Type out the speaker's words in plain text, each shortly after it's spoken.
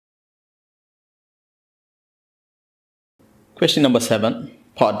Question number 7,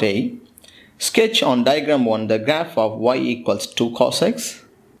 part A. Sketch on diagram 1 the graph of y equals 2 cos x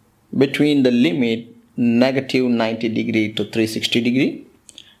between the limit negative 90 degree to 360 degree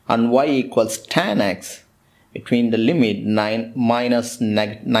and y equals tan x between the limit minus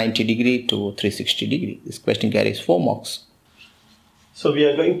 90 degree to 360 degree. This question carries 4 marks. So we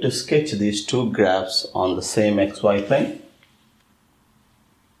are going to sketch these two graphs on the same xy plane.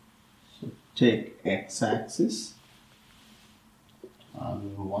 So take x-axis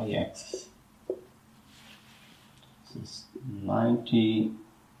and y-axis. This is 90,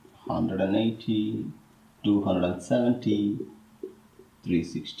 180, 270,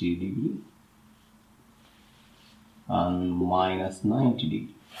 360 degree and minus 90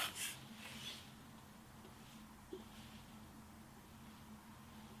 degree.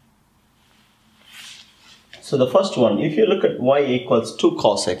 So the first one, if you look at y equals 2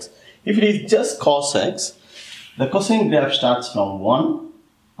 cos x, if it is just cos x, the cosine graph starts from 1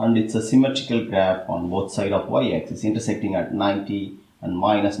 and it's a symmetrical graph on both sides of y-axis intersecting at 90 and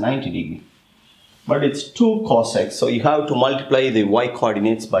minus 90 degree. But it's 2 cos x, so you have to multiply the y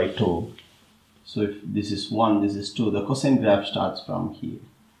coordinates by 2. So if this is 1, this is 2, the cosine graph starts from here.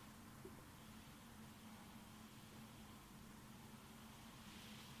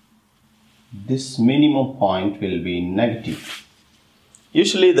 This minimum point will be negative.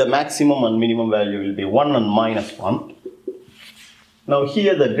 Usually the maximum and minimum value will be 1 and minus 1. Now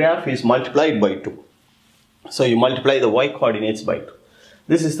here the graph is multiplied by 2. So you multiply the y coordinates by 2.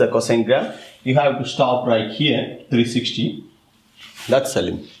 This is the cosine graph. You have to stop right here, 360. That's the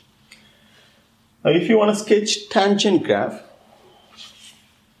limit. Now if you want to sketch tangent graph,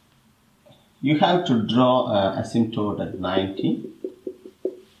 you have to draw an asymptote at 90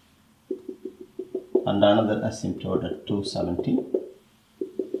 and another asymptote at 270.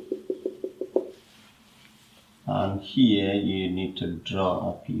 And here you need to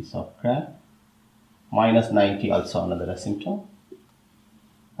draw a piece of graph. Minus 90 also another asymptote.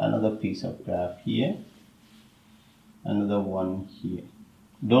 Another piece of graph here. Another one here.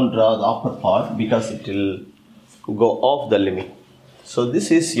 Don't draw the upper part because it will go off the limit. So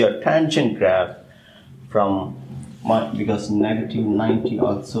this is your tangent graph from, because negative 90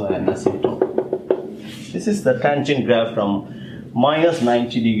 also an asymptote. This is the tangent graph from minus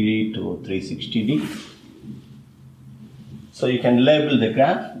 90 degree to 360 degree. So you can label the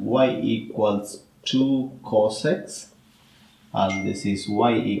graph y equals 2 cos x and this is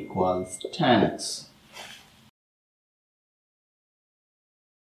y equals tan x.